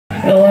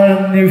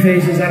new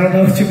faces. I don't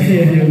know too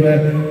many of you,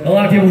 but a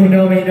lot of people who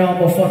know me know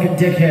I'm a fucking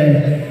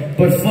dickhead.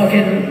 But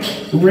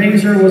fucking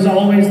Razor was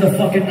always the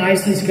fucking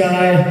nicest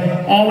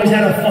guy. Always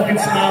had a fucking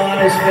smile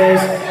on his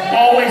face.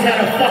 Always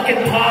had a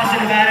fucking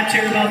positive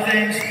attitude about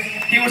things.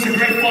 He was a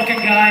great fucking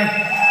guy.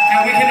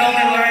 And we can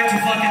only learn to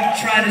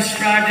fucking try to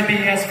strive to be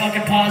as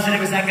fucking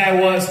positive as that guy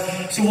was.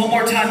 So one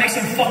more time, make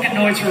some fucking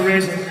noise for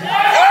Razor.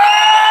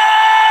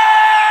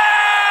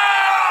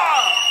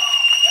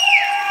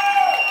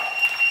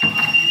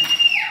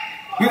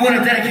 We want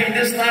to dedicate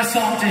this last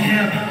song to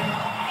him.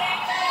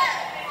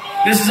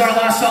 This is our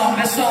last song.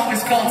 This song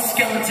is called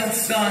Skeleton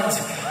Sons.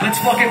 Let's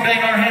fucking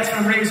bang our heads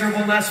for Razor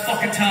one last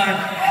fucking time.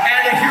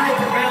 And The Hero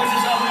Prevails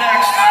is up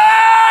next.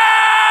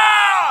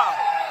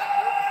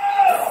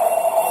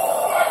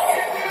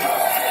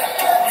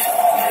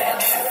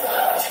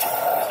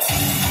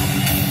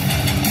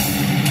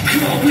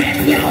 Come back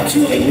now to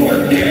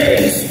your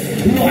days.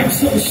 I'm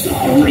so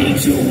sorry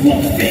to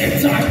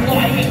offend. I'm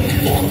lying.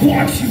 Fuck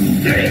what you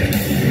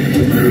think.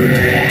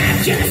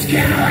 Just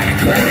gotta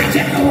cry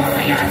to all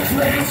your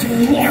friends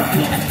who are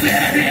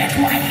pathetic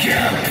like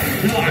you.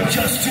 I'm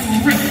just too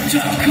rich to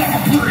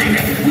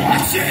comprehend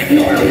what's in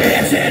your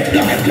head, and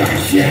I've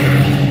got you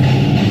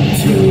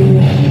to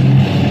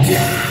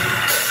die.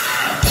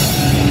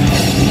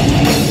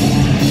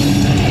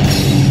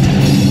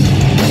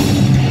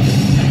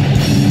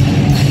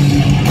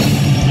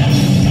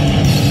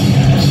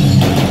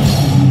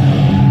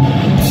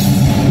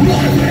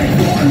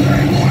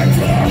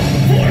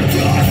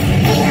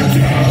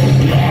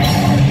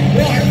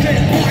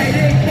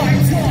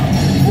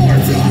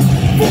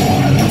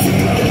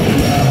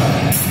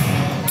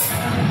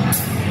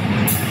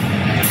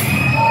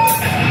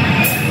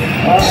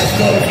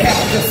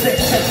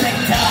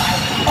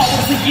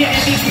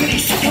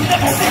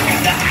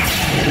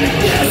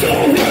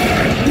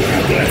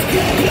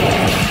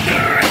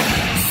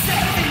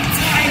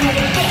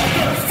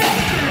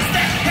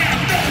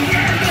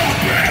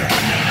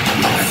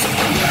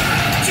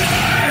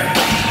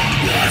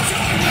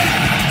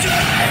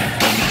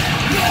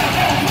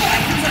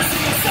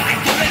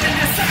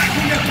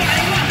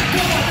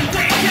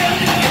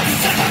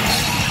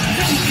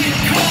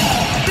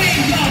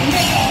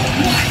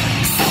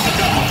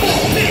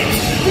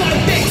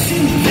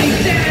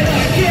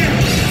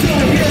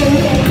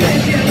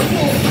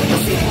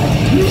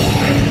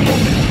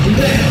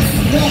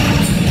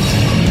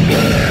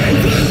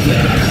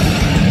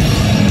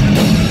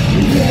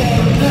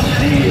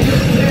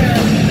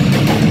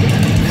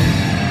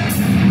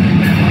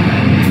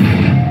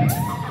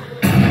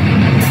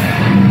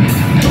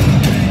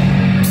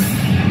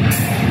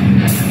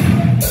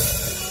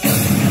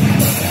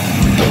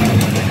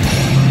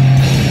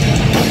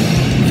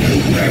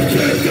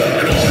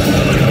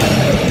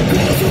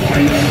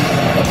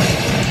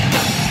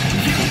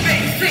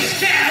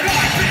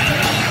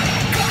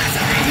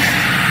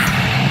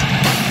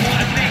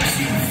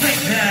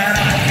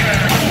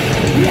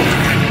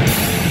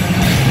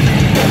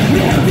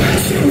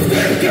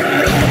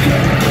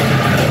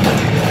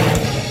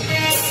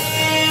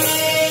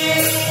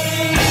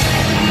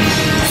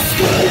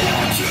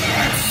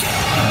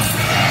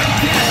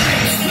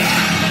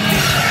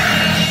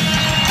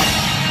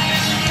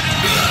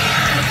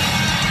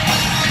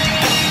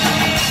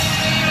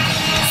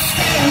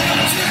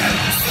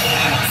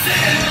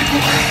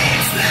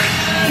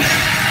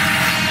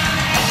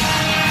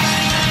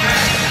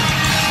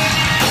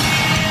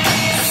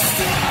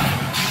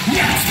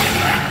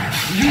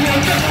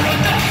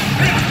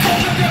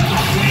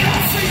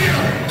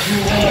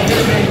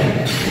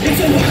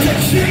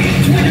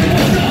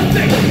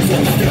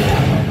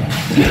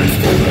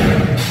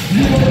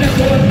 You will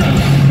never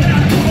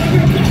know.